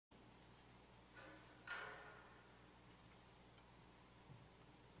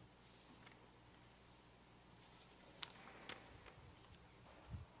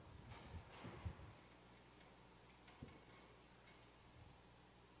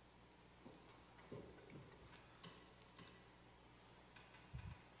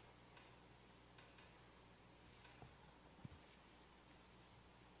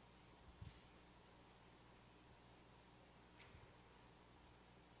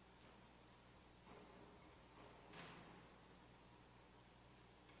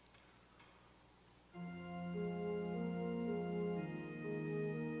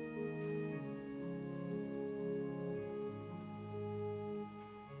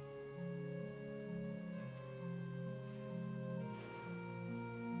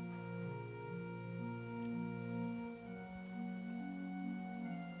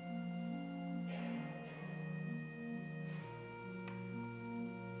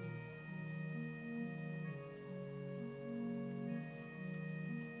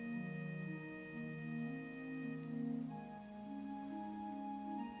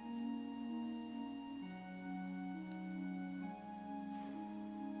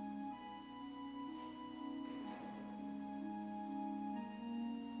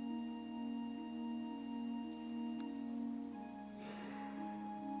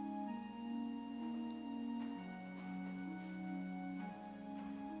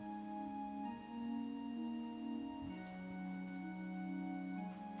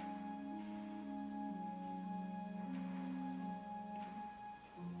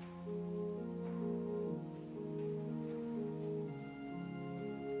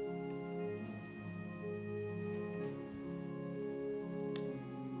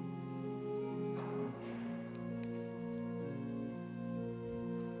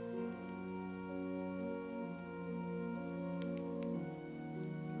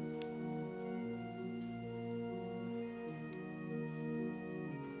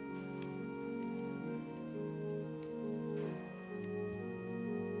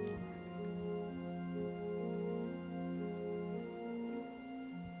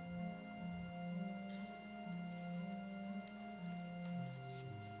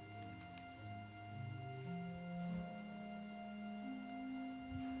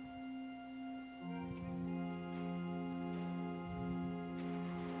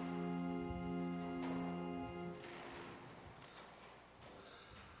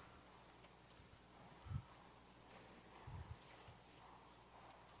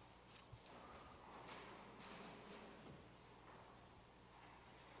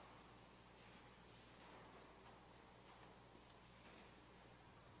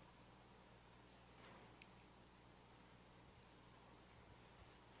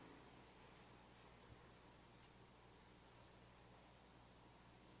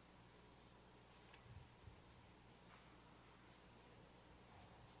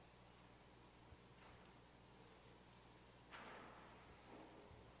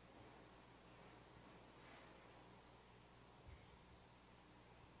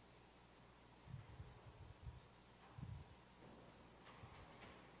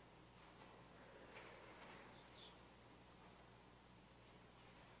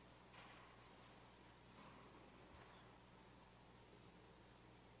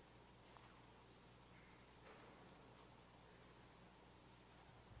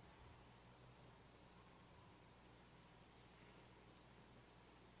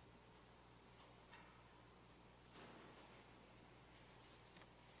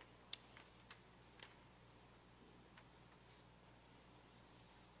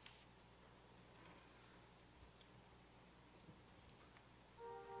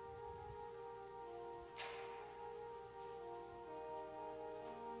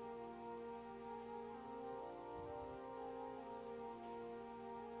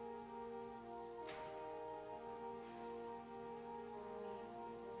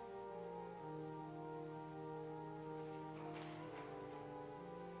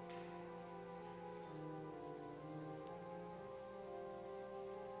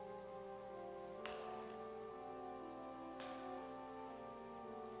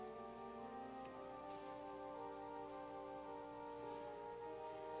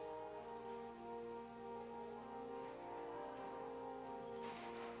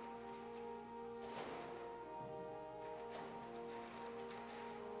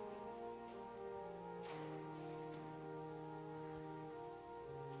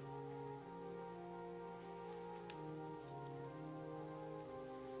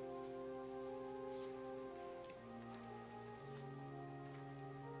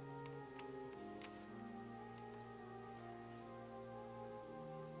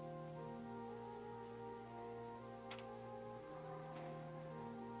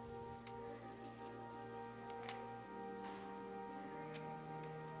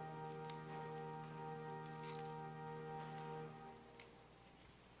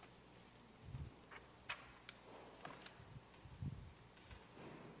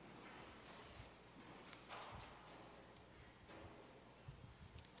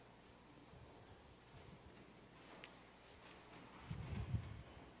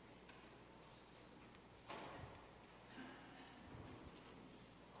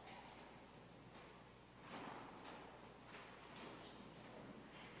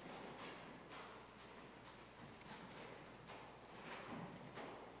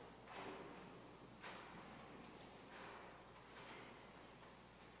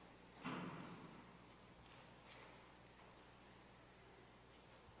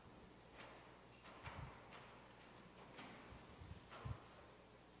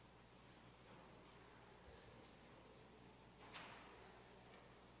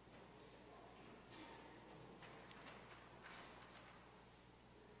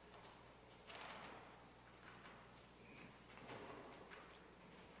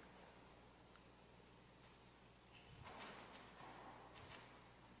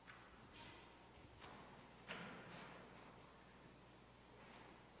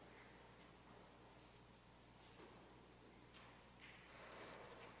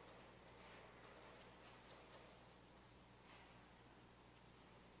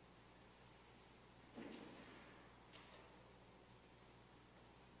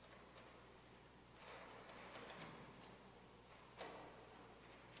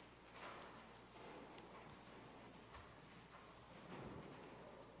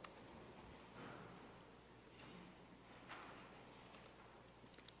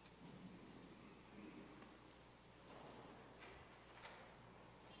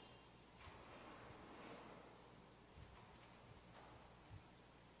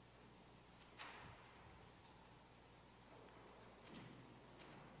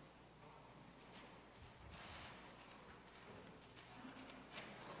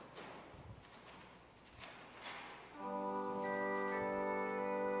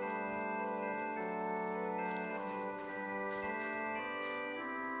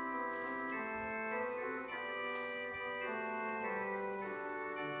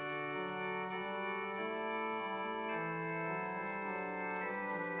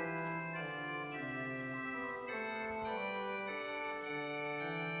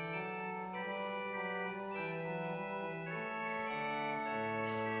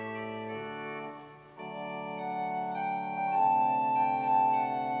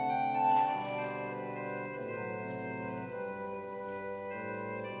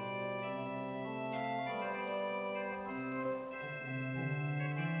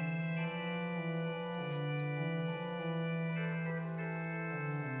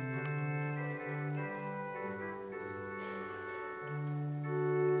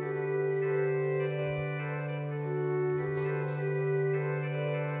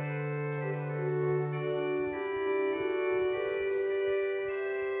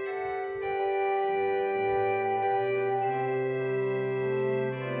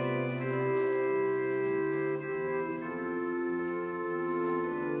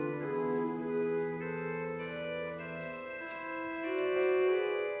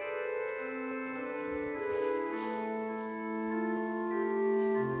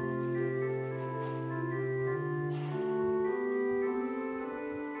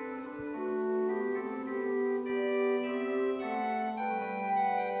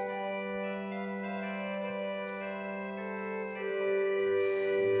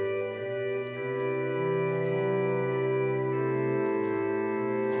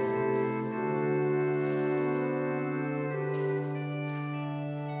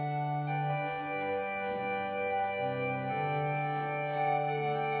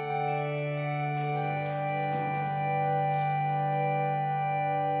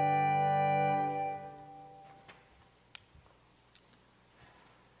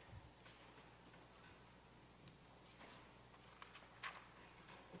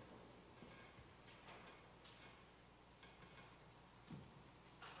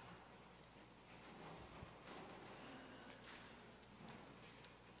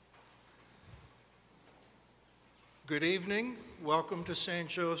Good evening. Welcome to St.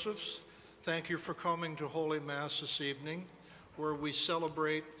 Joseph's. Thank you for coming to Holy Mass this evening, where we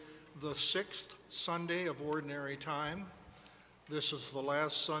celebrate the sixth Sunday of Ordinary Time. This is the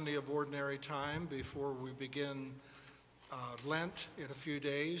last Sunday of Ordinary Time before we begin Lent in a few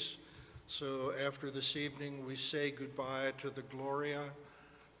days. So after this evening, we say goodbye to the Gloria,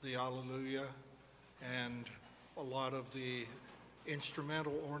 the Alleluia, and a lot of the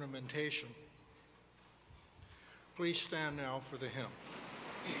instrumental ornamentation. Please stand now for the hymn.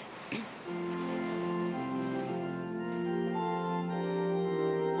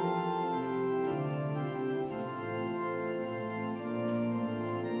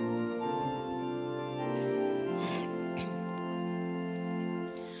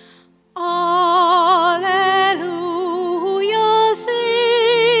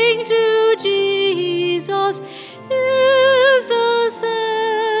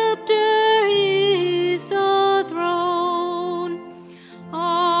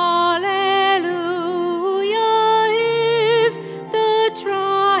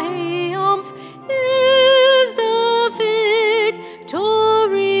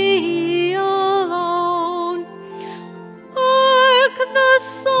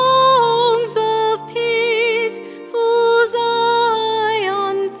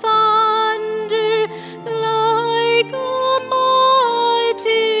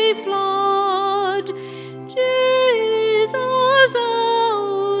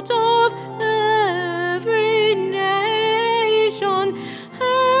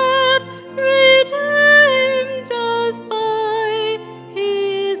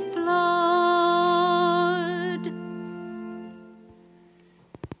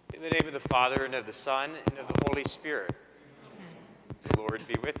 The Son, and of the Holy Spirit. Amen. The Lord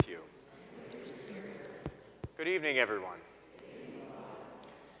be with you. Good evening, everyone.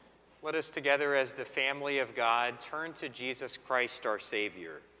 Let us together as the family of God turn to Jesus Christ, our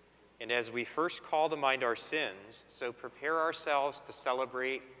Savior. And as we first call to mind our sins, so prepare ourselves to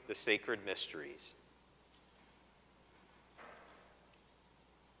celebrate the sacred mysteries.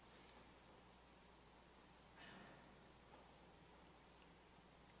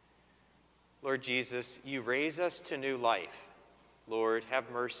 Lord Jesus, you raise us to new life. Lord, have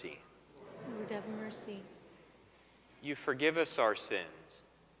mercy. Lord, have mercy. You forgive us our sins.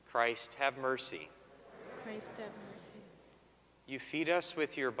 Christ, have mercy. Christ, have mercy. You feed us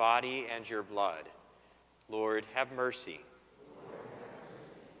with your body and your blood. Lord, have mercy.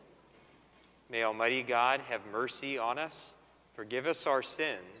 May Almighty God have mercy on us, forgive us our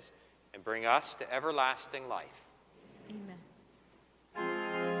sins, and bring us to everlasting life. Amen.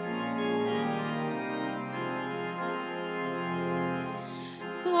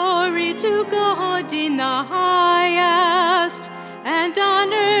 Glory to God in the highest, and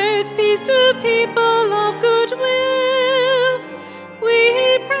on earth peace to people of good will.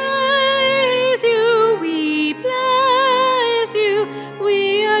 We praise you, we bless you,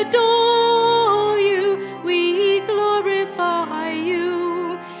 we adore you, we glorify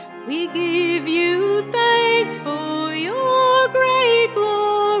you. We give you thanks for your great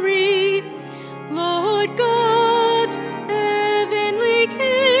glory, Lord God, heavenly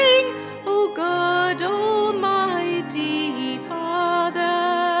King, O God, Almighty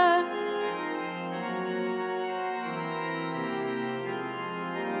Father.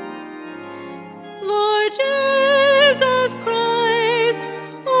 Lord Jesus Christ,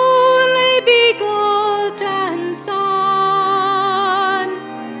 only begotten Son,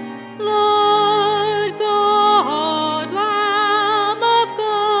 Lord God, Lamb of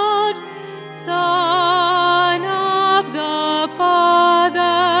God, Son of the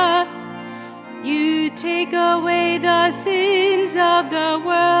Father, you take away the sins of the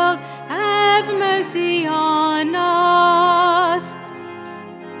world, have mercy on us.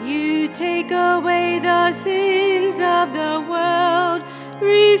 You take away the sins of the world,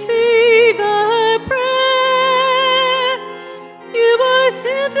 receive our prayer. You are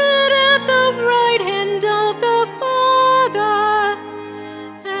seated at the right hand of the Father.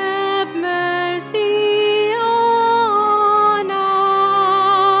 Have mercy on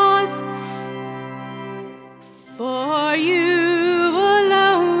us. For you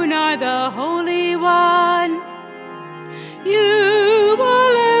alone are the Holy One. You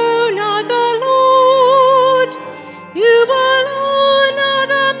alone are the Lord. You alone are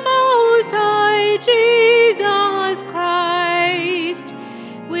the Most High Jesus Christ,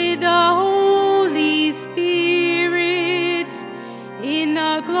 with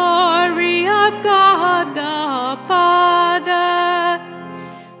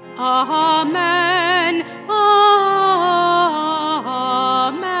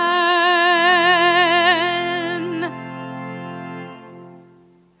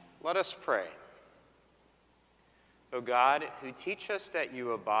pray. O God, who teach us that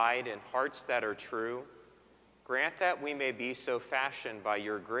you abide in hearts that are true, grant that we may be so fashioned by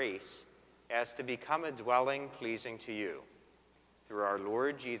your grace as to become a dwelling pleasing to you. Through our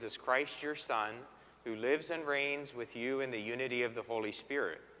Lord Jesus Christ, your Son, who lives and reigns with you in the unity of the Holy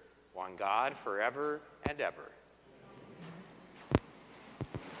Spirit, one God, forever and ever.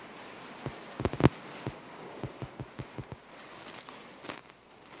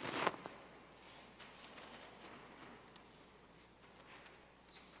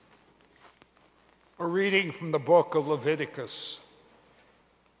 A reading from the book of Leviticus.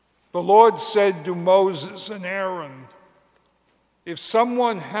 The Lord said to Moses and Aaron, "If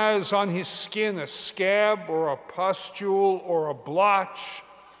someone has on his skin a scab or a pustule or a blotch,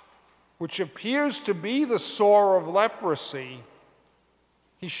 which appears to be the sore of leprosy,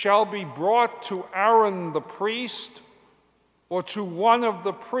 he shall be brought to Aaron the priest or to one of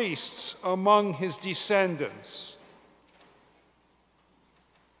the priests among his descendants.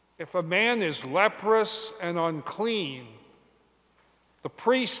 If a man is leprous and unclean, the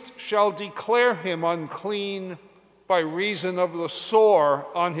priest shall declare him unclean by reason of the sore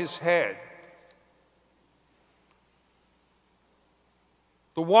on his head.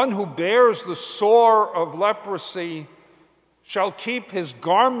 The one who bears the sore of leprosy shall keep his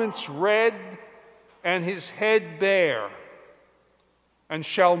garments red and his head bare, and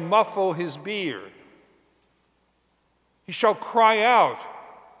shall muffle his beard. He shall cry out,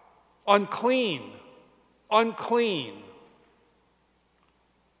 'Unclean, unclean.'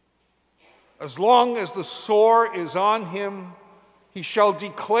 As long as the sore is on him, he shall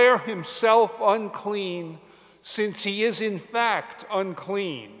declare himself unclean, since he is in fact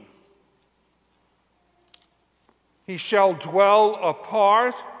unclean. He shall dwell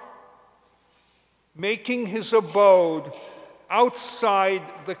apart, making his abode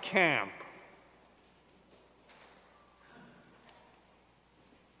outside the camp."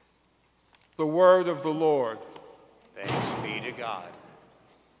 The word of the Lord. Thanks be to God.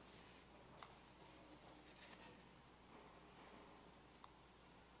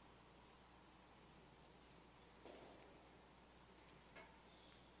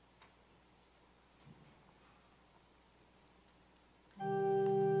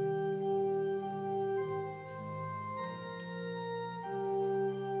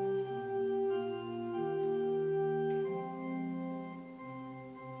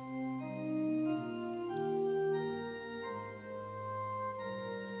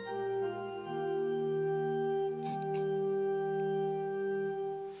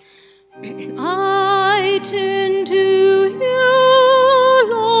 I turn to you,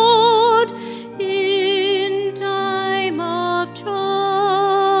 Lord, in time of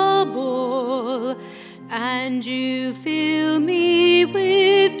trouble, and you fill me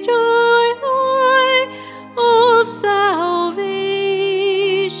with joy of salvation.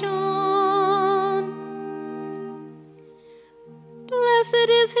 Blessed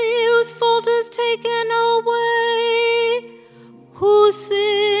is he whose fault is taken away, whose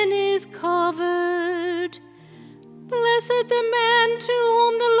sin is covered. Blessed the man to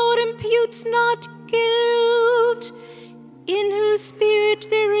whom the Lord imputes not guilt, in whose spirit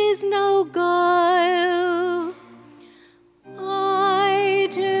there is no guile. I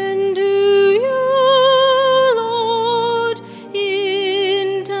turn to you, Lord,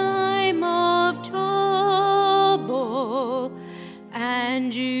 in time of trouble,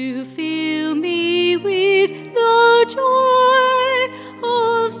 and you fill me with the joy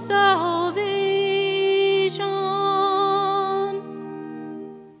of salvation.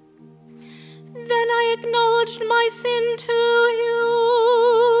 Then I acknowledged my sin to you,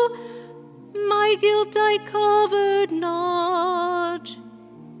 my guilt I covered not.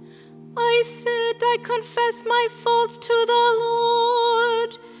 I said, I confess my faults to the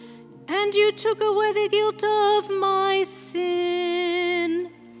Lord, and you took away the guilt of my sin.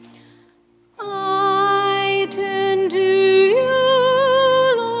 I turn to you,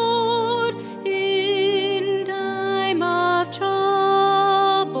 Lord, in time of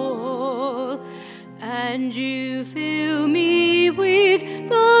trouble, and you fill me with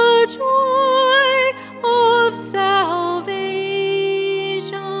the joy of salvation.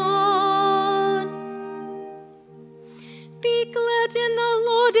 Be glad in the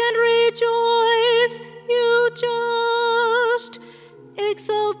Lord and rejoice, you just.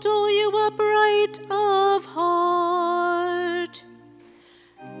 Exalt all you upright of heart.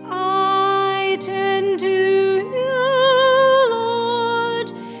 I turn to you,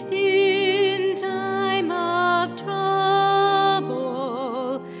 Lord, in time of trouble,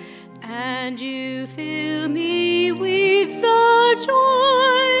 and you fill me with the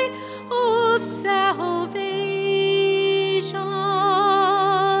joy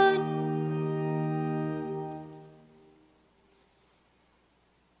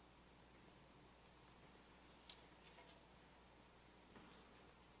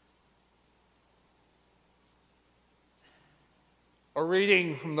A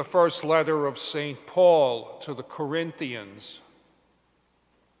reading from the first letter of St. Paul to the Corinthians.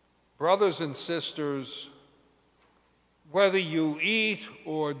 Brothers and sisters, whether you eat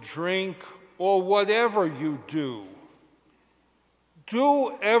or drink or whatever you do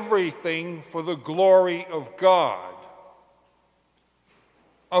everything for the glory of God.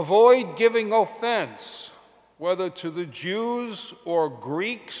 Avoid giving offense, whether to the Jews or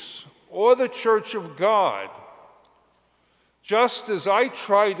Greeks or the Church of God, just as I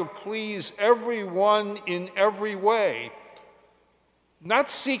try to please everyone in every way, not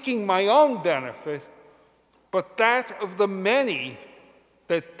seeking my own benefit, but that of the many,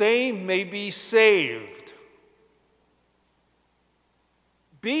 that they may be saved.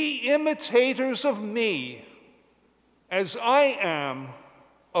 Be imitators of me, as I am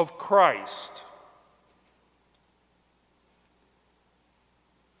of Christ.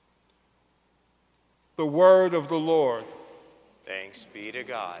 The word of the Lord. Thanks be to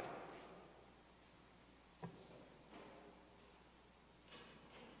God.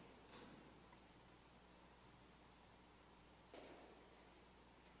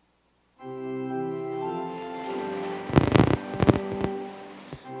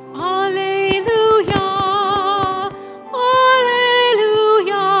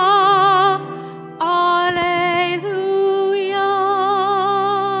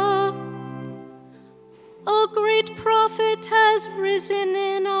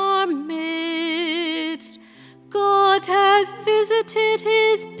 In our midst, God has visited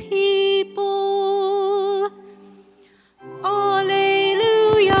his people.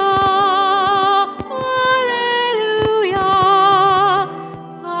 Alleluia, alleluia,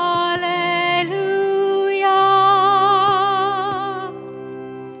 alleluia.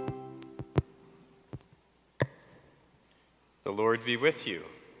 The Lord be with you.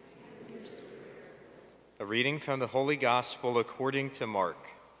 A reading from the Holy Gospel according to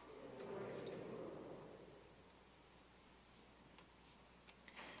Mark.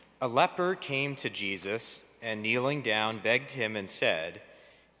 A leper came to Jesus and, kneeling down, begged him and said,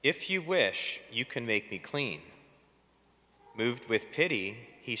 "If you wish, you can make me clean." Moved with pity,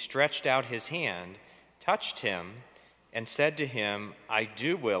 he stretched out his hand, touched him, and said to him, "I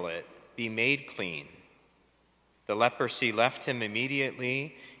do will it, be made clean." The leprosy left him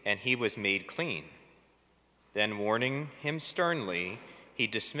immediately, and he was made clean. Then, warning him sternly, he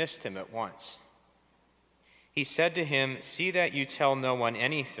dismissed him at once. He said to him, "See that you tell no one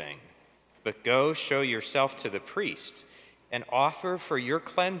anything, but go show yourself to the priest and offer for your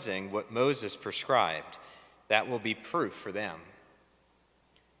cleansing what Moses prescribed. That will be proof for them."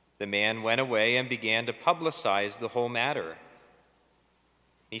 The man went away and began to publicize the whole matter.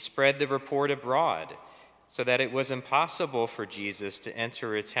 He spread the report abroad, so that it was impossible for Jesus to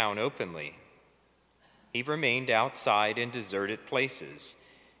enter a town openly. He remained outside in deserted places,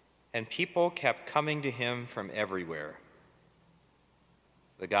 and people kept coming to him from everywhere.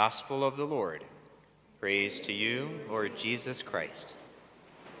 The Gospel of the Lord. Praise to you, Lord Jesus Christ.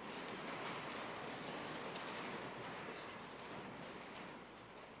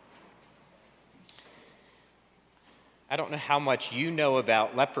 I don't know how much you know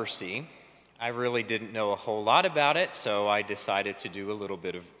about leprosy. I really didn't know a whole lot about it, so I decided to do a little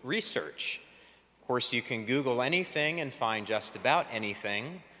bit of research. Of course, you can Google anything and find just about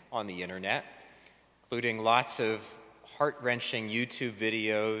anything on the internet, including lots of heart-wrenching YouTube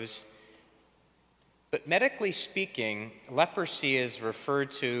videos. But medically speaking, leprosy is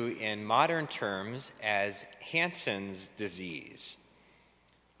referred to in modern terms as Hansen's disease.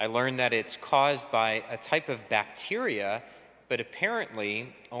 I learned that it's caused by a type of bacteria, but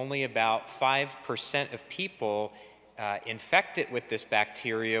apparently only about 5% of people infected with this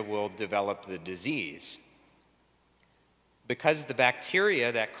bacteria will develop the disease. Because the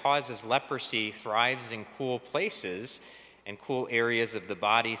bacteria that causes leprosy thrives in cool places and cool areas of the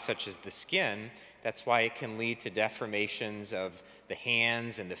body, such as the skin, that's why it can lead to deformations of the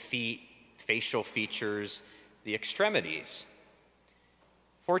hands and the feet, facial features, the extremities.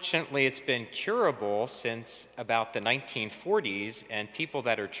 Fortunately, it's been curable since about the 1940s, and people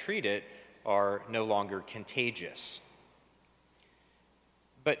that are treated are no longer contagious.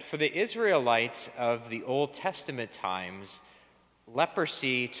 But for the Israelites of the Old Testament times,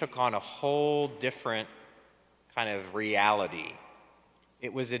 leprosy took on a whole different kind of reality.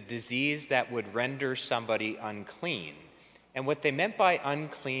 It was a disease that would render somebody unclean. And what they meant by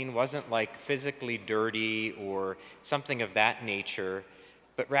unclean wasn't like physically dirty or something of that nature,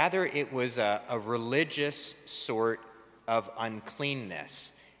 but rather it was a religious sort of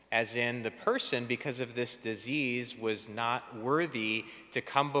uncleanness, as in the person, because of this disease, was not worthy to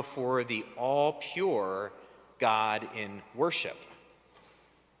come before the all-pure God in worship.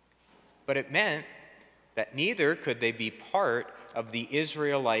 but it meant that neither could they be part of the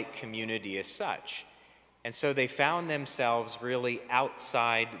Israelite community as such. And so they found themselves really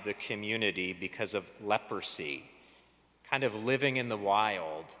outside the community because of leprosy, kind of living in the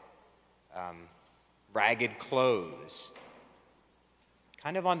wild, ragged clothes,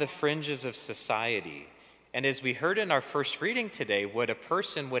 kind of on the fringes of society. And as we heard in our first reading today, what a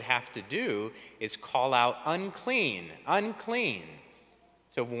person would have to do is call out unclean, unclean,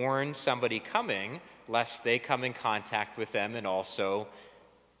 to warn somebody coming, lest they come in contact with them and also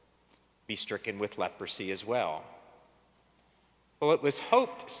be stricken with leprosy as well. Well, it was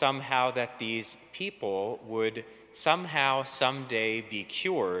hoped somehow that these people would somehow, someday be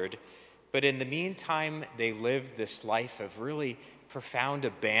cured, but in the meantime, they lived this life of really profound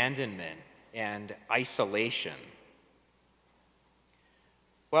abandonment and isolation.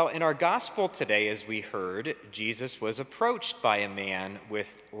 Well, in our gospel today, as we heard, Jesus was approached by a man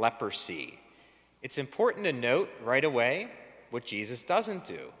with leprosy. It's important to note right away what Jesus doesn't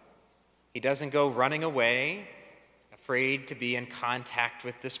do. He doesn't go running away, afraid to be in contact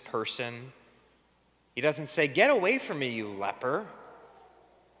with this person. He doesn't say, "Get away from me, you leper."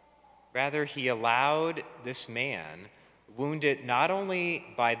 Rather, he allowed this man, wounded not only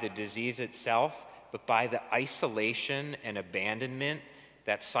by the disease itself, but by the isolation and abandonment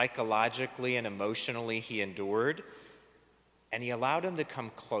that psychologically and emotionally he endured, and he allowed him to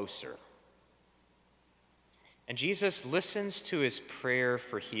come closer. And Jesus listens to his prayer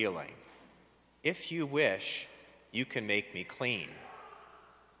for healing. "If you wish, you can make me clean."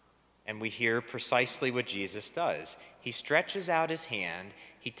 And we hear precisely what Jesus does. He stretches out his hand,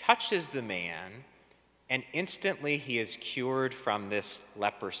 he touches the man, and instantly he is cured from this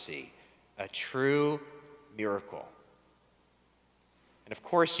leprosy, a true miracle. And of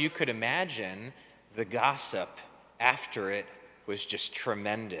course, you could imagine the gossip after it was just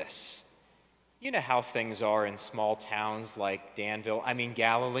tremendous. You know how things are in small towns like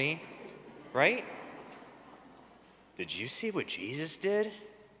Galilee, right? Did you see what Jesus did?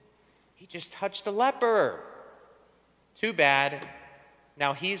 He just touched a leper. Too bad.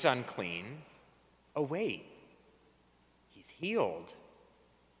 Now he's unclean. Oh, wait. He's healed.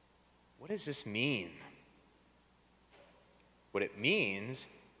 What does this mean? What it means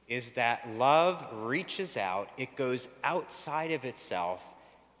is that love reaches out, it goes outside of itself,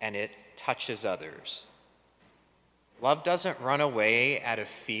 and it touches others. Love doesn't run away out of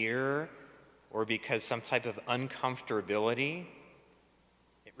fear or because some type of uncomfortability.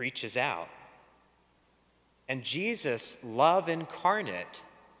 It reaches out. And Jesus, love incarnate,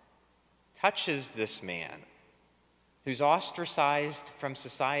 touches this man who's ostracized from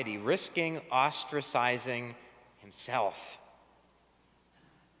society, risking ostracizing himself.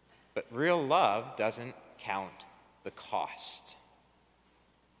 But real love doesn't count the cost.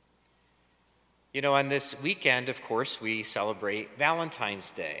 You know, on this weekend, of course, we celebrate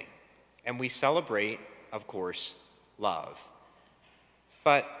Valentine's Day. And we celebrate, of course, love.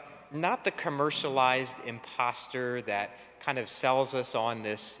 But not the commercialized imposter that kind of sells us on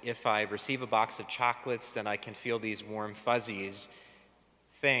this, if I receive a box of chocolates, then I can feel these warm fuzzies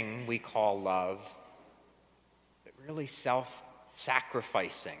thing we call love, but really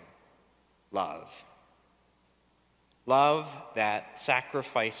self-sacrificing love. Love that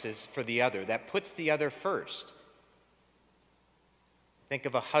sacrifices for the other, that puts the other first. Think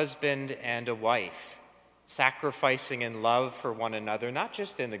of a husband and a wife sacrificing in love for one another, not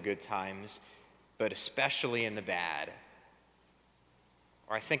just in the good times, but especially in the bad.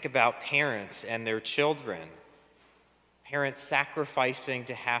 Or I think about parents and their children. Parents sacrificing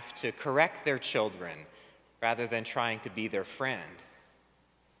to have to correct their children rather than trying to be their friend.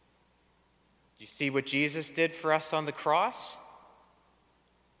 Do you see what Jesus did for us on the cross?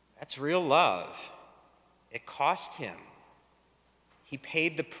 That's real love. It cost him. He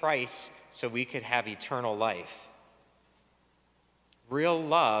paid the price so we could have eternal life. Real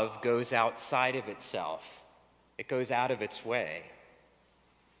love goes outside of itself. It goes out of its way.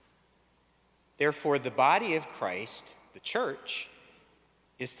 Therefore, the body of Christ, the church,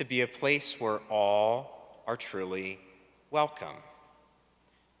 is to be a place where all are truly welcome.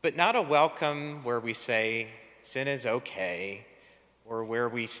 But not a welcome where we say sin is okay, or where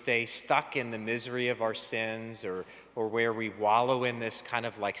we stay stuck in the misery of our sins, or where we wallow in this kind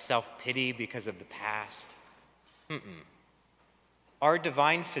of like self-pity because of the past. Our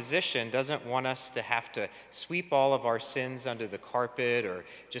divine physician doesn't want us to have to sweep all of our sins under the carpet or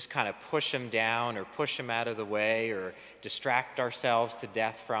just kind of push them down or push them out of the way or distract ourselves to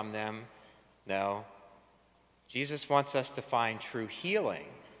death from them. No. Jesus wants us to find true healing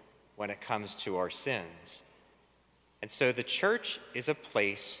when it comes to our sins. And so the church is a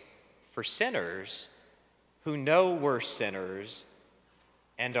place for sinners who know we're sinners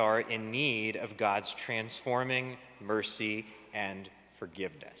and are in need of God's transforming mercy and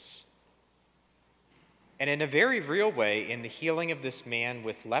forgiveness. And in a very real way, in the healing of this man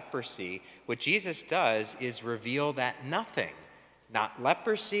with leprosy, what Jesus does is reveal that nothing, not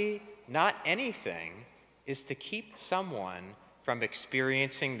leprosy, not anything, is to keep someone from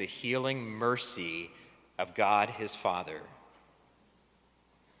experiencing the healing mercy of God his Father.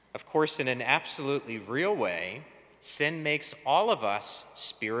 Of course, in an absolutely real way, sin makes all of us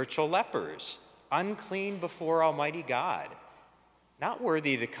spiritual lepers, unclean before Almighty God, not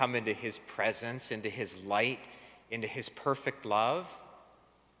worthy to come into his presence, into his light, into his perfect love,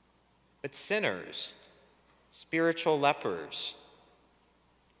 but sinners, spiritual lepers.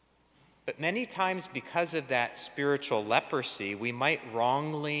 But many times, because of that spiritual leprosy, we might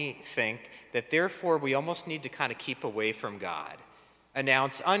wrongly think that therefore we almost need to kind of keep away from God,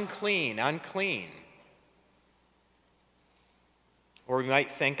 announce unclean, unclean. Or we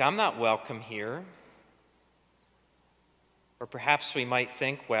might think, I'm not welcome here. Or perhaps we might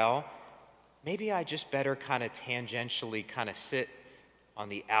think, well, maybe I just better kind of tangentially kind of sit on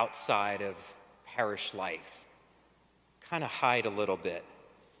the outside of parish life, kind of hide a little bit.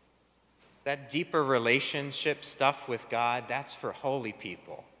 That deeper relationship stuff with God, that's for holy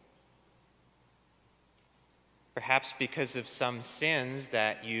people. Perhaps because of some sins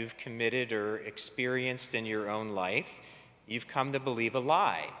that you've committed or experienced in your own life, you've come to believe a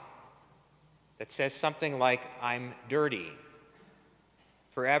lie that says something like, I'm dirty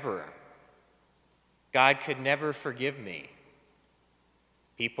forever. God could never forgive me.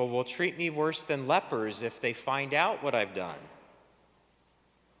 People will treat me worse than lepers if they find out what I've done.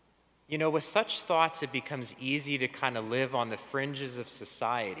 You know, with such thoughts, it becomes easy to kind of live on the fringes of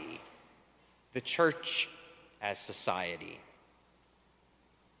society, the church as society.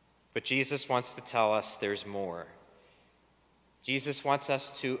 But Jesus wants to tell us there's more. Jesus wants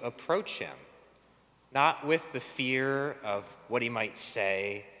us to approach him, not with the fear of what he might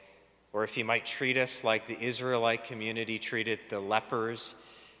say, or if he might treat us like the Israelite community treated the lepers,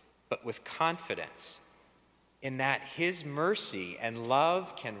 but with confidence in that his mercy and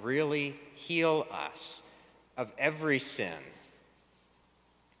love can really heal us of every sin.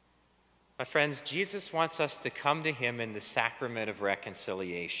 My friends, Jesus wants us to come to him in the sacrament of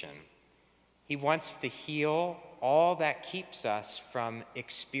reconciliation. He wants to heal all that keeps us from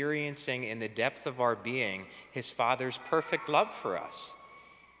experiencing in the depth of our being his Father's perfect love for us.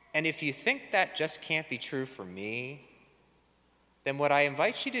 And if you think that just can't be true for me, then what I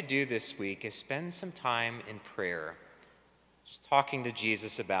invite you to do this week is spend some time in prayer, just talking to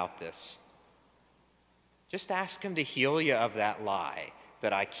Jesus about this. Just ask him to heal you of that lie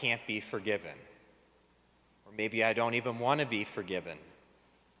that I can't be forgiven, or maybe I don't even want to be forgiven.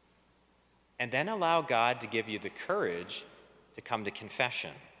 And then allow God to give you the courage to come to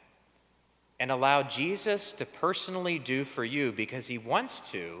confession. And allow Jesus to personally do for you, because he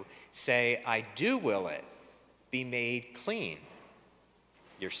wants to say, I do will it, be made clean.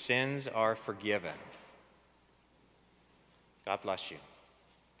 Your sins are forgiven. God bless you.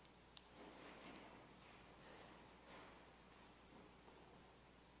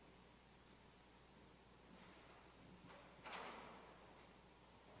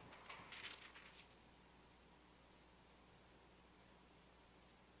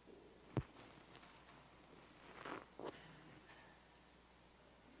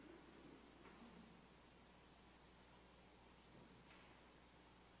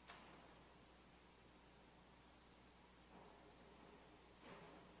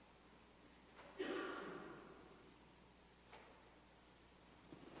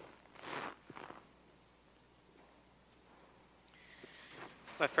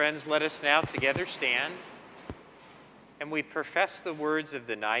 My friends, let us now together stand, and we profess the words of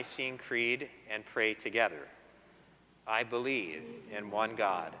the Nicene Creed and pray together. I believe in one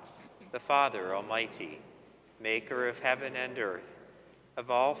God, the Father Almighty, maker of heaven and earth, of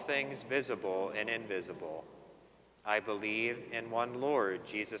all things visible and invisible. I believe in one Lord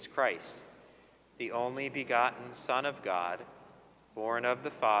Jesus Christ, the only begotten Son of God, born of the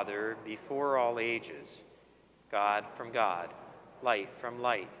Father before all ages, God from God, light from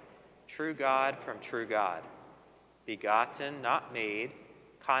light, true God from true God, begotten, not made,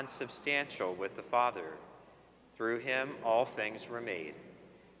 consubstantial with the Father. Through him all things were made.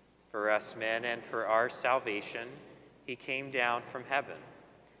 For us men and for our salvation, he came down from heaven,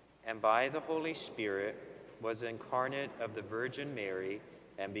 and by the Holy Spirit was incarnate of the Virgin Mary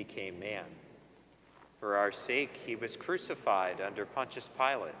and became man. For our sake he was crucified under Pontius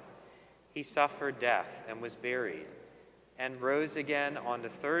Pilate. He suffered death and was buried, and rose again on the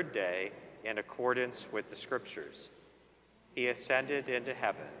third day in accordance with the Scriptures. He ascended into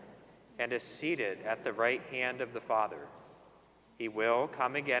heaven and is seated at the right hand of the Father. He will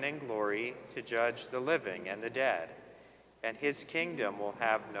come again in glory to judge the living and the dead, and his kingdom will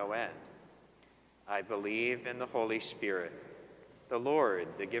have no end. I believe in the Holy Spirit, the Lord,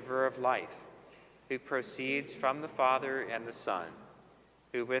 the giver of life, who proceeds from the Father and the Son,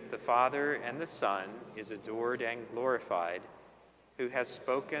 who with the Father and the Son is adored and glorified, who has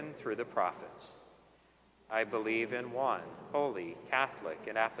spoken through the prophets. I believe in one holy, Catholic,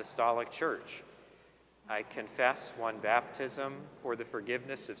 and Apostolic Church. I confess one baptism for the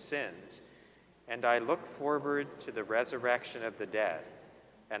forgiveness of sins, and I look forward to the resurrection of the dead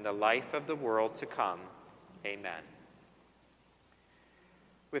and the life of the world to come. Amen.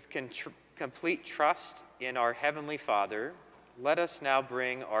 With complete trust in our Heavenly Father, let us now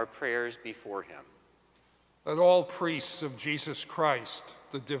bring our prayers before him. That all priests of Jesus Christ,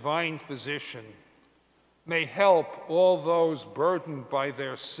 the divine physician, may help all those burdened by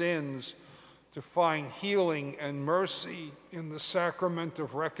their sins to find healing and mercy in the Sacrament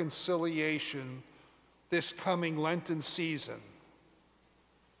of Reconciliation this coming Lenten season.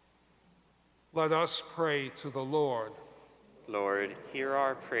 Let us pray to the Lord. Lord, hear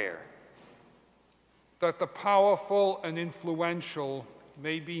our prayer. That the powerful and influential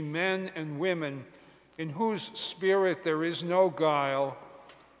may be men and women in whose spirit there is no guile,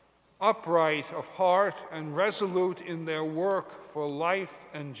 upright of heart and resolute in their work for life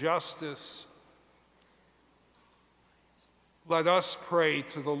and justice. Let us pray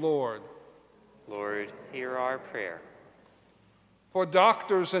to the Lord. Lord, hear our prayer. For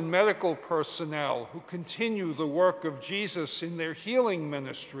doctors and medical personnel who continue the work of Jesus in their healing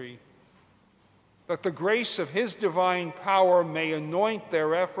ministry, that the grace of his divine power may anoint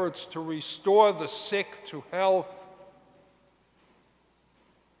their efforts to restore the sick to health.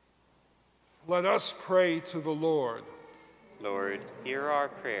 Let us pray to the Lord. Lord, hear our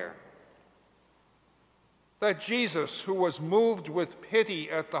prayer. That Jesus, who was moved with pity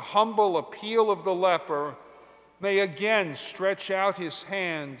at the humble appeal of the leper, may again stretch out his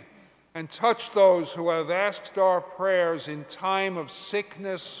hand and touch those who have asked our prayers in time of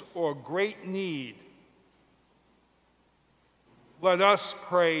sickness or great need. Let us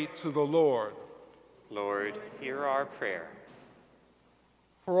pray to the Lord. Lord, hear our prayer.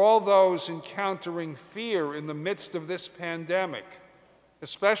 For all those encountering fear in the midst of this pandemic,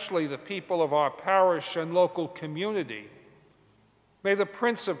 especially the people of our parish and local community, may the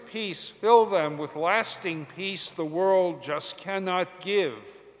Prince of Peace fill them with lasting peace the world just cannot give.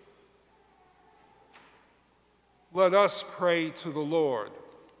 Let us pray to the Lord.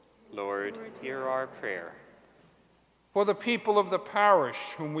 Lord, hear our prayer. For the people of the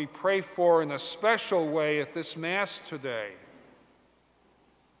parish, whom we pray for in a special way at this Mass today,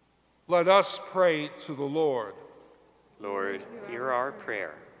 let us pray to the Lord. Lord, hear our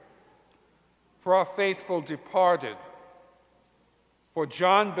prayer. For our faithful departed, for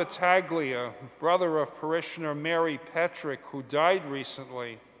John Battaglia, brother of parishioner Mary Petrick, who died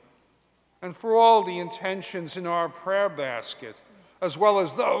recently, and for all the intentions in our prayer basket, as well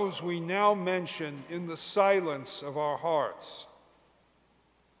as those we now mention in the silence of our hearts.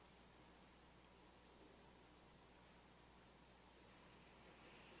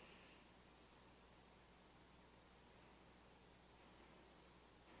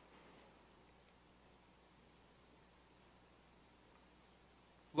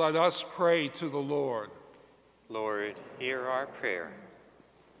 Let us pray to the Lord. Lord, hear our prayer.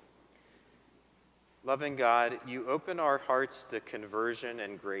 Loving God, you open our hearts to conversion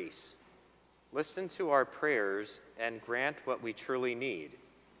and grace. Listen to our prayers and grant what we truly need.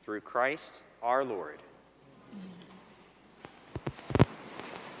 Through Christ our Lord.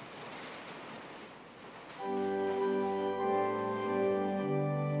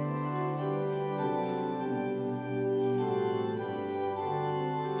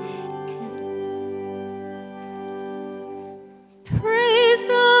 Praise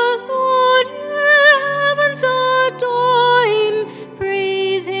the Lord, ye heavens adore him.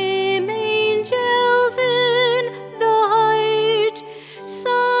 Praise him, angels in the height.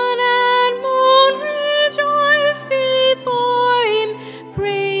 Sun and moon rejoice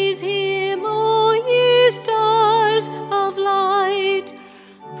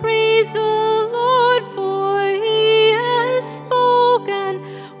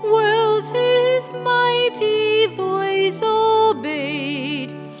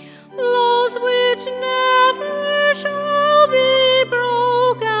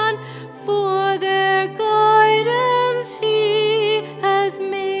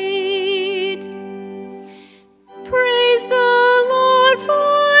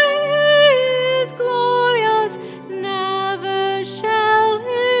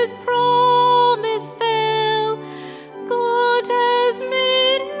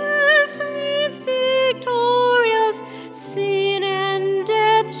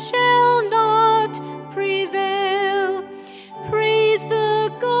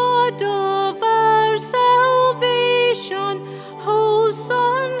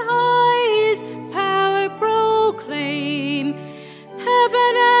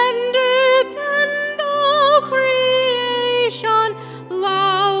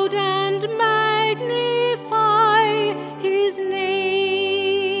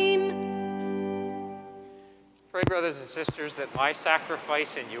brothers and sisters, that my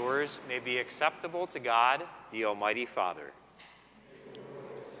sacrifice and yours may be acceptable to God, the Almighty Father.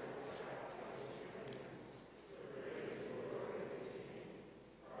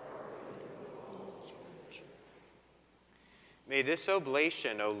 May this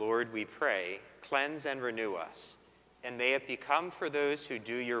oblation, O Lord, we pray, cleanse and renew us, and may it become for those who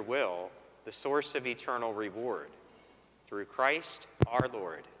do your will the source of eternal reward. Through Christ our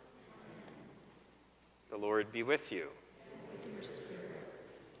Lord. The Lord be with you.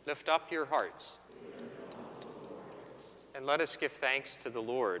 Lift up your hearts. And let us give thanks to the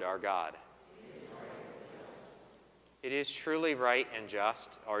Lord our God. It is truly right and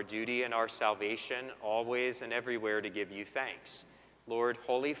just, our duty and our salvation, always and everywhere to give you thanks. Lord,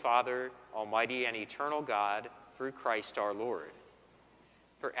 Holy Father, Almighty and eternal God, through Christ our Lord.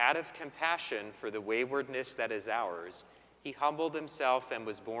 For out of compassion for the waywardness that is ours, he humbled himself and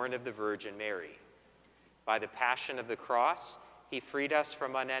was born of the Virgin Mary. By the passion of the cross, he freed us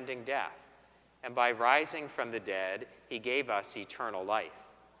from unending death, and by rising from the dead, he gave us eternal life.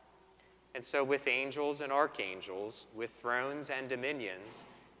 And so with angels and archangels, with thrones and dominions,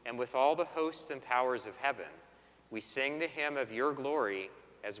 and with all the hosts and powers of heaven, we sing the hymn of your glory,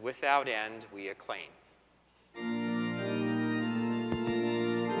 as without end we acclaim.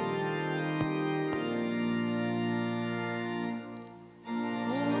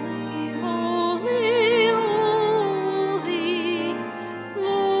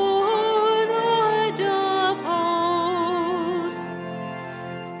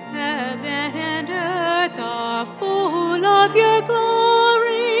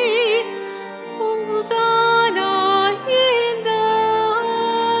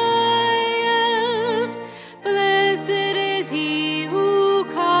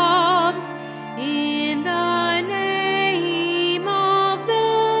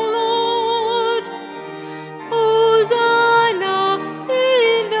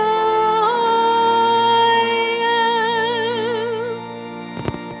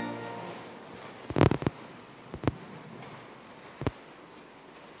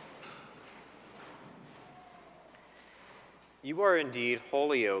 You are indeed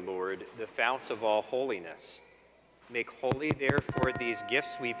holy, O Lord, the fount of all holiness. Make holy, therefore, these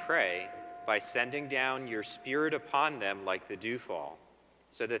gifts, we pray, by sending down your Spirit upon them like the dewfall,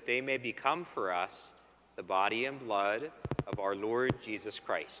 so that they may become for us the body and blood of our Lord Jesus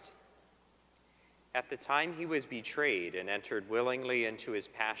Christ. At the time he was betrayed and entered willingly into his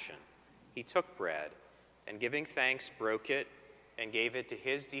passion, he took bread, and giving thanks, broke it, and gave it to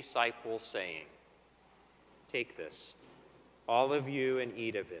his disciples, saying, "Take this, all of you, and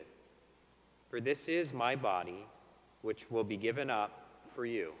eat of it. For this is my body, which will be given up for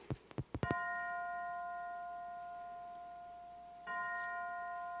you."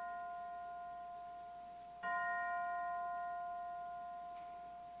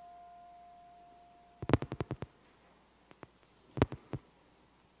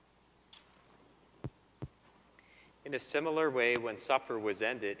 In a similar way, when supper was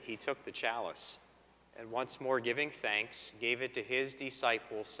ended, he took the chalice, and once more giving thanks, gave it to his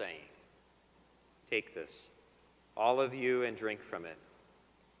disciples, saying, "Take this, all of you, and drink from it.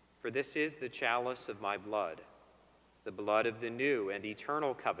 For this is the chalice of my blood, the blood of the new and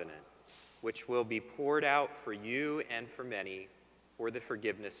eternal covenant, which will be poured out for you and for many for the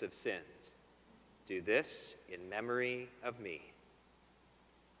forgiveness of sins. Do this in memory of me."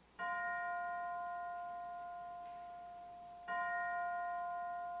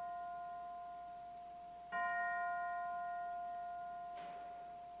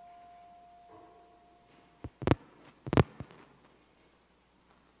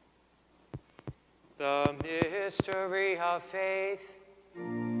 The mystery of faith.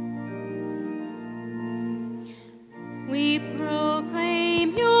 We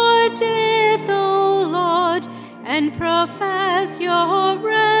proclaim your death, O Lord, and profess your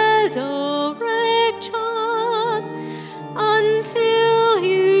resurrection until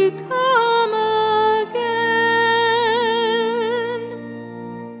you come again.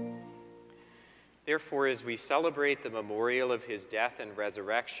 Therefore, as we celebrate the memorial of his death and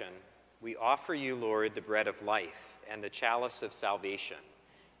resurrection, we offer you, Lord, the bread of life and the chalice of salvation,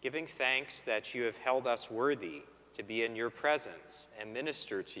 giving thanks that you have held us worthy to be in your presence and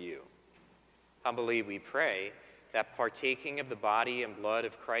minister to you. Humbly we pray that, partaking of the body and blood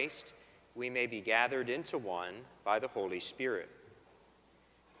of Christ, we may be gathered into one by the Holy Spirit.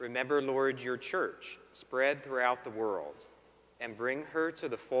 Remember, Lord, your church spread throughout the world, and bring her to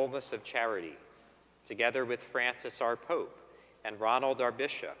the fullness of charity, together with Francis our Pope and Ronald our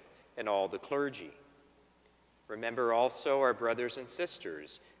Bishop, and all the clergy. Remember also our brothers and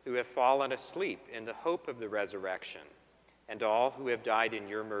sisters who have fallen asleep in the hope of the resurrection, and all who have died in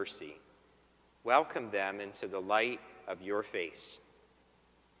your mercy. Welcome them into the light of your face.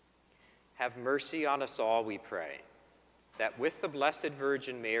 Have mercy on us all, we pray, that with the Blessed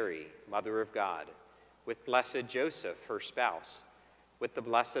Virgin Mary, Mother of God, with blessed Joseph, her spouse, with the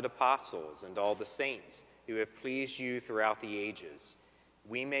blessed apostles and all the saints who have pleased you throughout the ages,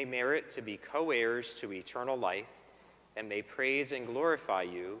 we may merit to be co-heirs to eternal life and may praise and glorify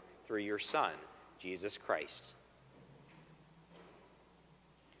you through your Son, Jesus Christ.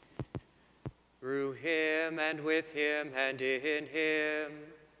 Through him and with him and in him,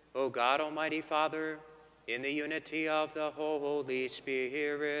 O God, Almighty Father, in the unity of the Holy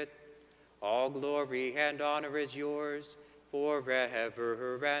Spirit, all glory and honor is yours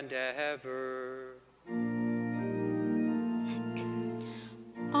forever and ever.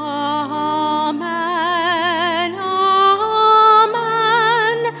 Amen, amen,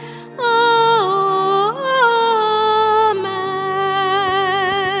 amen.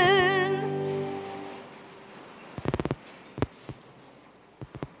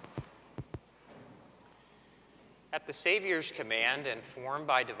 At the Savior's command and formed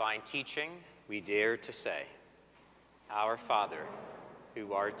by divine teaching, we dare to say, Our Father,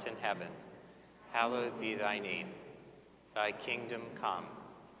 who art in heaven, hallowed be thy name. Thy kingdom come,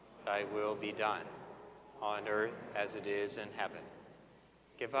 thy will be done, on earth as it is in heaven.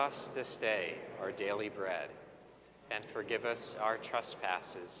 Give us this day our daily bread, and forgive us our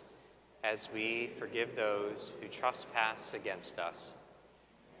trespasses, as we forgive those who trespass against us.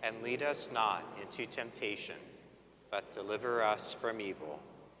 And lead us not into temptation, but deliver us from evil.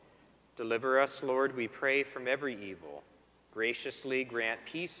 Deliver us, Lord, we pray, from every evil. Graciously grant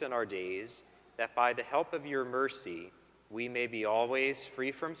peace in our days, that by the help of your mercy we may be always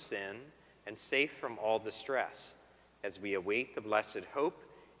free from sin and safe from all distress, as we await the blessed hope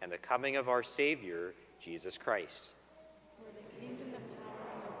and the coming of our Savior, Jesus Christ. For the kingdom, the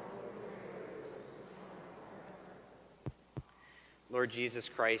power, and the glory are yours. Lord Jesus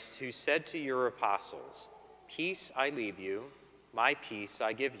Christ, who said to your apostles, Peace I leave you, my peace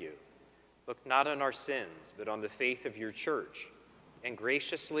I give you. Look not on our sins, but on the faith of your church, and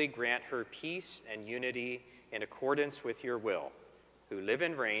graciously grant her peace and unity in accordance with your will, who live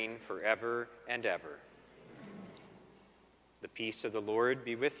and reign forever and ever. The peace of the Lord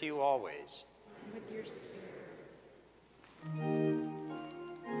be with you always. And with your spirit.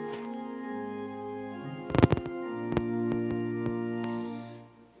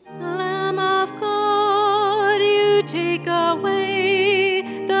 Lamb of God, you take away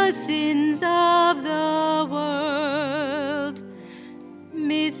the sins of the world.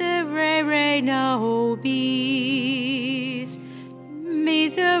 Miserere nobis,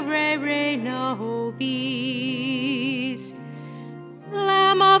 miserere nobis.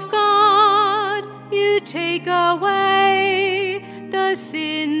 Lamb of God, you take away the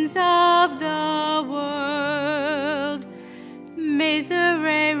sins of the world.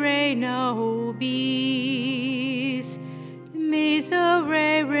 Miserere nobis,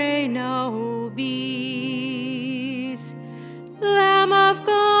 miserere nobis. Lamb of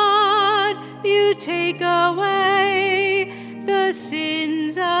God, you take away the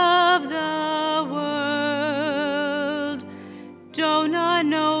sins of the world. Dona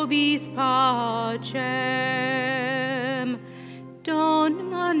nobis pacem,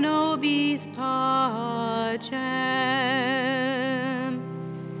 dona nobis pacem.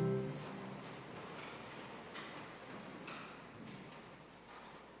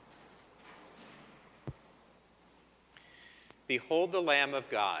 Behold the Lamb of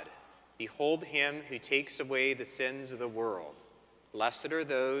God. Behold him who takes away the sins of the world. Blessed are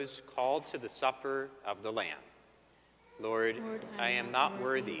those called to the supper of the Lamb. Lord, I am not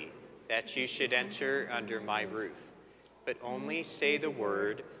worthy that you should enter under my roof, but only say the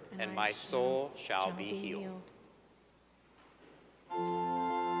word, and my soul shall be healed.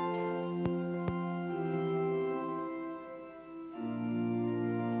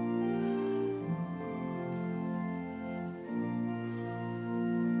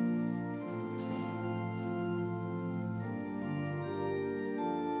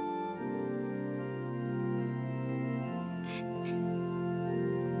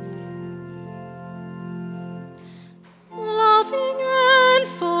 Loving and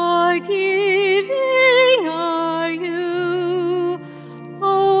forgiving are you,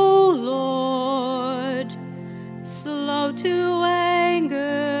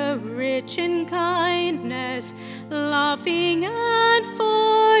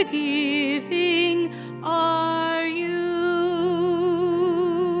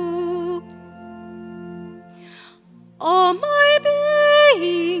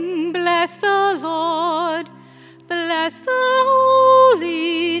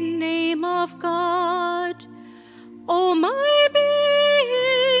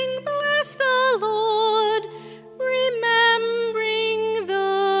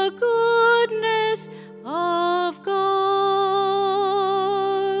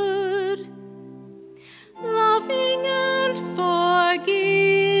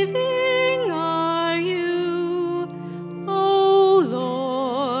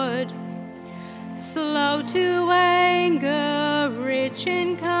 rich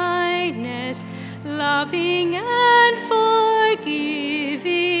in kindness, loving and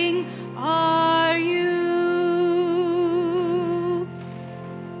forgiving are you.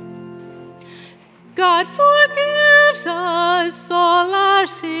 God forgives us all our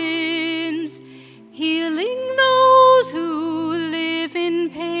sins, healing those who live in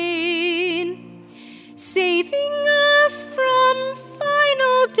pain, saving us from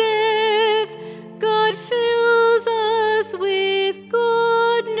final death. God fills us with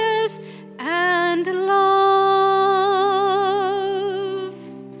goodness and love.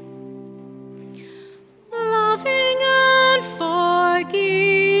 Loving and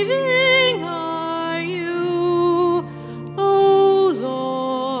forgiving are you, O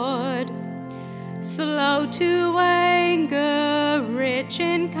Lord. Slow to anger, rich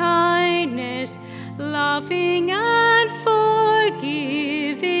in kindness, loving and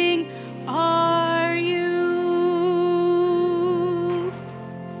forgiving are you.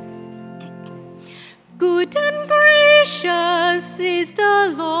 Good and gracious is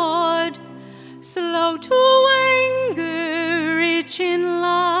the Lord, slow to anger, rich in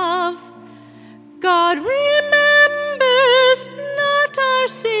love. God remembers not our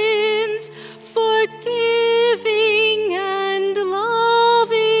sins, forgiving and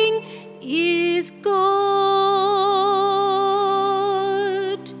loving is God.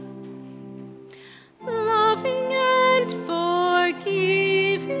 Loving and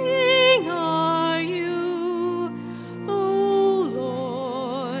forgiving are you, O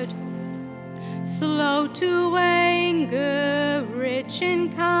Lord. Slow to anger, rich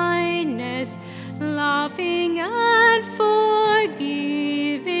in kindness, loving and forgiving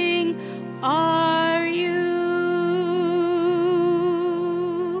are you.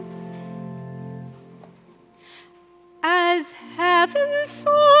 As heaven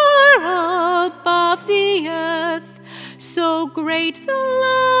soar above the earth, so great the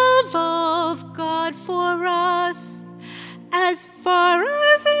love of God for us. As far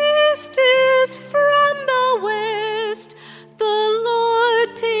as east is from the west, the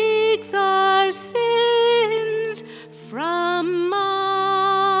Lord takes our sins from us.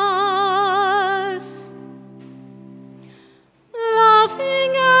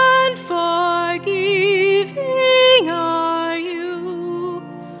 Loving and forgiving are you,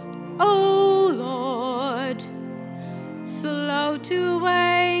 O Lord. Slow to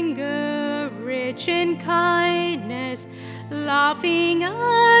anger, rich in kindness, loving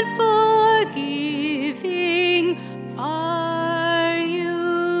and forgiving are you.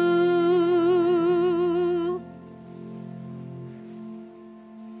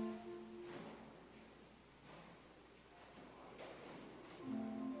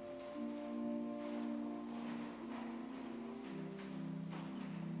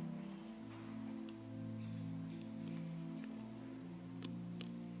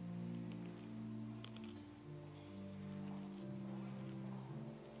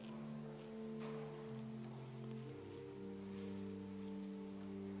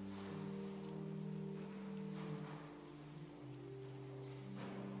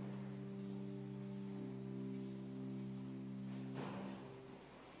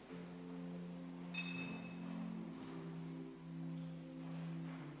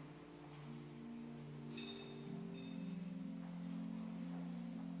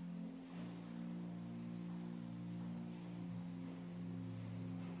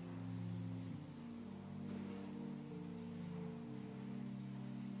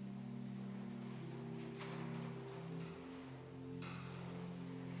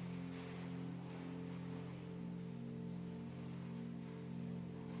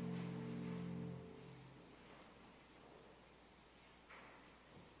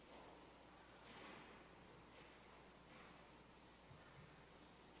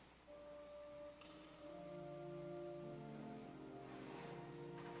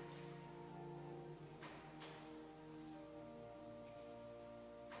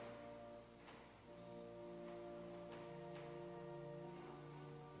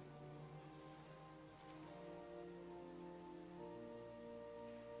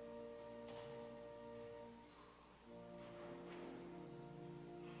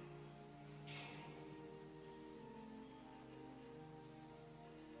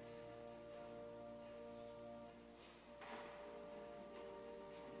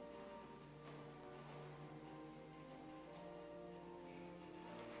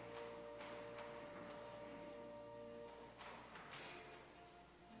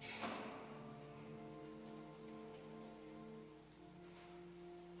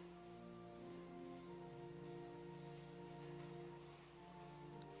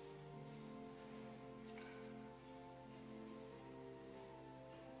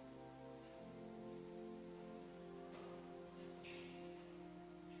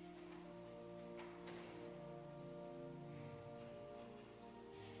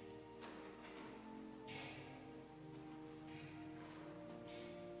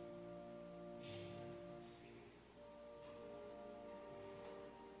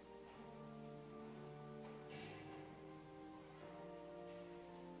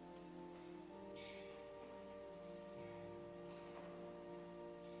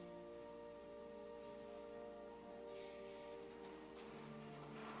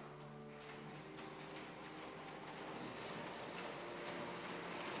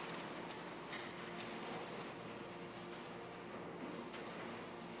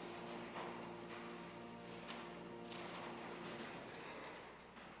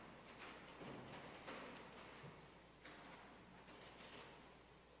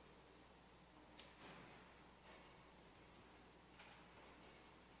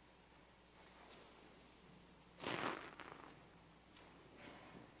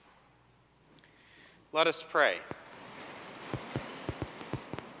 Let us pray.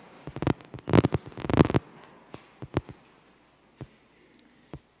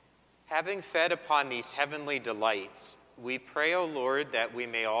 Having fed upon these heavenly delights, we pray, O Lord, that we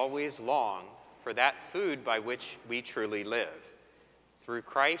may always long for that food by which we truly live. Through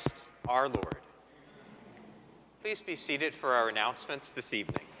Christ our Lord. Please be seated for our announcements this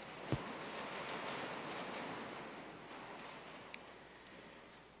evening.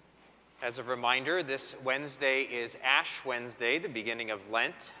 As a reminder, this Wednesday is Ash Wednesday, the beginning of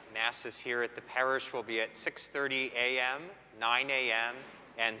Lent. Masses here at the parish will be at 6:30 a.m., 9 a.m.,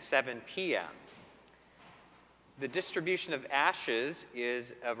 and 7 p.m. The distribution of ashes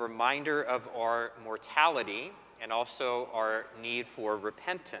is a reminder of our mortality and also our need for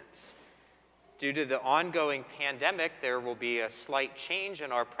repentance. Due to the ongoing pandemic, there will be a slight change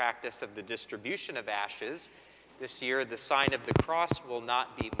in our practice of the distribution of ashes. This year, the sign of the cross will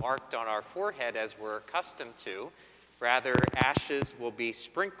not be marked on our forehead as we're accustomed to. Rather, ashes will be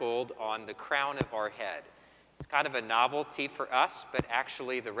sprinkled on the crown of our head. It's kind of a novelty for us, but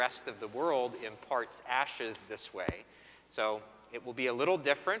actually the rest of the world imparts ashes this way. So it will be a little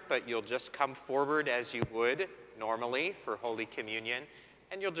different, but you'll just come forward as you would normally for Holy Communion,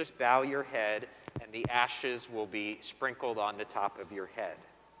 and you'll just bow your head, and the ashes will be sprinkled on the top of your head.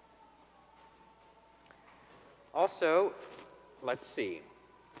 Also, let's see.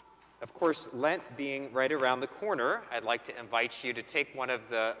 Of course, Lent being right around the corner, I'd like to invite you to take one of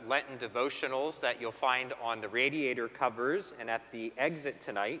the Lenten devotionals that you'll find on the radiator covers and at the exit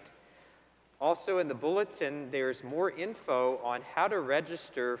tonight. Also in the bulletin, there's more info on how to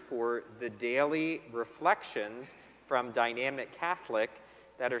register for the daily reflections from Dynamic Catholic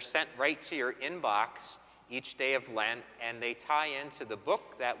that are sent right to your inbox each day of Lent, and they tie into the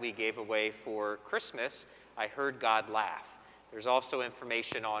book that we gave away for Christmas, I Heard God Laugh. There's also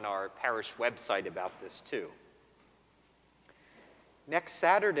information on our parish website about this too. Next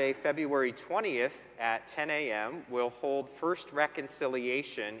Saturday, February 20th at 10 a.m., we'll hold First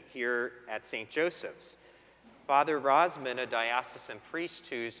Reconciliation here at St. Joseph's. Father Rosman, a diocesan priest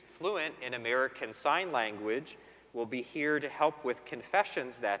who's fluent in American Sign Language, will be here to help with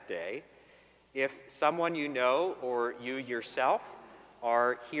confessions that day. If someone you know or you yourself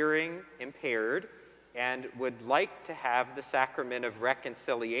are hearing impaired and would like to have the Sacrament of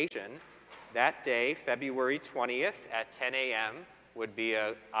Reconciliation, that day, February 20th at 10 a.m., would be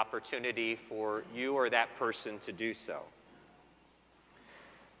an opportunity for you or that person to do so.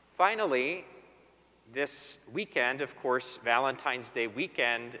 Finally, this weekend, of course, Valentine's Day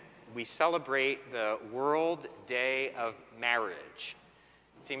weekend, we celebrate the World Day of Marriage.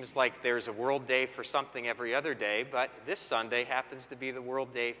 It seems like there's a World Day for something every other day, but this Sunday happens to be the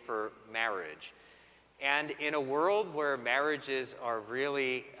World Day for marriage. And in a world where marriages are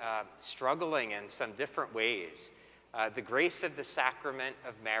really struggling in some different ways, the grace of the sacrament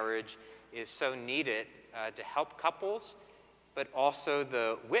of marriage is so needed to help couples, but also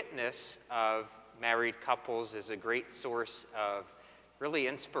the witness of married couples is a great source of really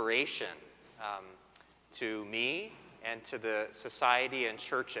inspiration to me and to the society and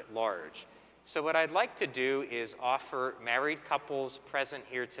church at large. So what I'd like to do is offer married couples present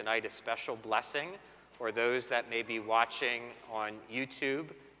here tonight a special blessing, or those that may be watching on YouTube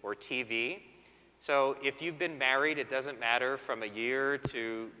or TV. So if you've been married, it doesn't matter, from a year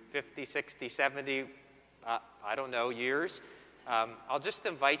to 50, 60, 70, I don't know, years, I'll just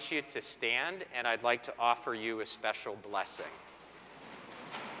invite you to stand, and I'd like to offer you a special blessing.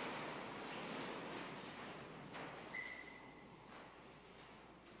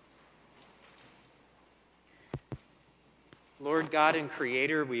 Lord God and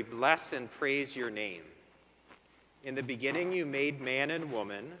Creator, we bless and praise your name. In the beginning you made man and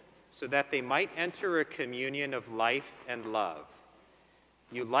woman so that they might enter a communion of life and love.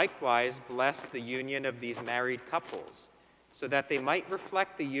 You likewise bless the union of these married couples so that they might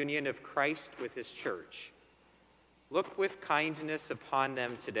reflect the union of Christ with his church. Look with kindness upon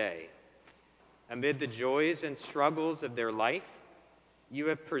them today. Amid the joys and struggles of their life, you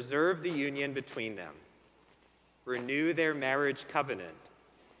have preserved the union between them. Renew their marriage covenant,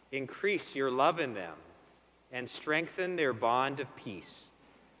 increase your love in them, and strengthen their bond of peace,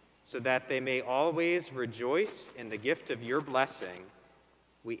 so that they may always rejoice in the gift of your blessing.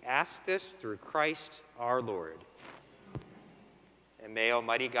 We ask this through Christ our Lord. And may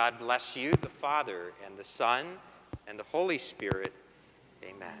Almighty God bless you, the Father, and the Son, and the Holy Spirit.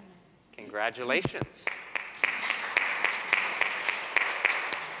 Amen. Congratulations.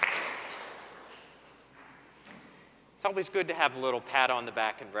 It's always good to have a little pat on the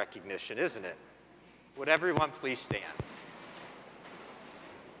back and recognition, isn't it? Would everyone please stand?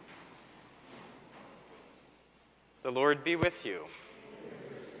 The Lord be with you.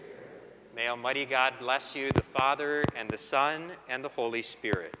 May Almighty God bless you, the Father, and the Son, and the Holy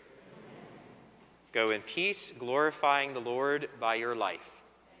Spirit. Go in peace, glorifying the Lord by your life.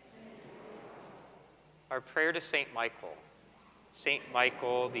 Our prayer to Saint Michael. Saint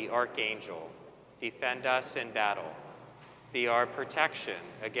Michael, the Archangel, defend us in battle. Be our protection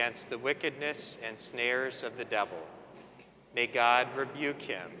against the wickedness and snares of the devil. May God rebuke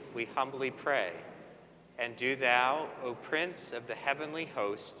him, we humbly pray. And do thou, O Prince of the heavenly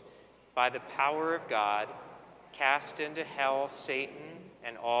host, by the power of God, cast into hell Satan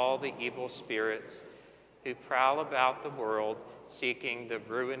and all the evil spirits who prowl about the world seeking the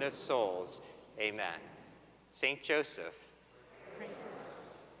ruin of souls. Amen. Saint Joseph,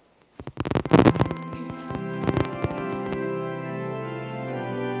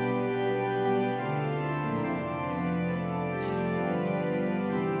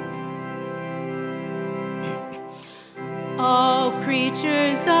 all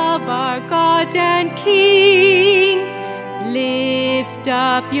creatures of our God and King, lift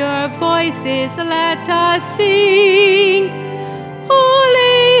up your voices, let us sing.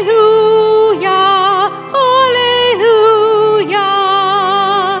 Alleluia, alleluia.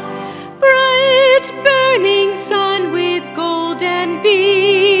 Bright burning sun with golden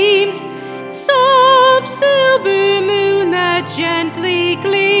beams, soft silver moon that gently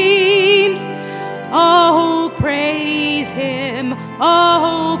gleams. Oh, praise him,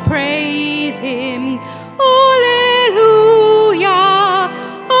 oh, praise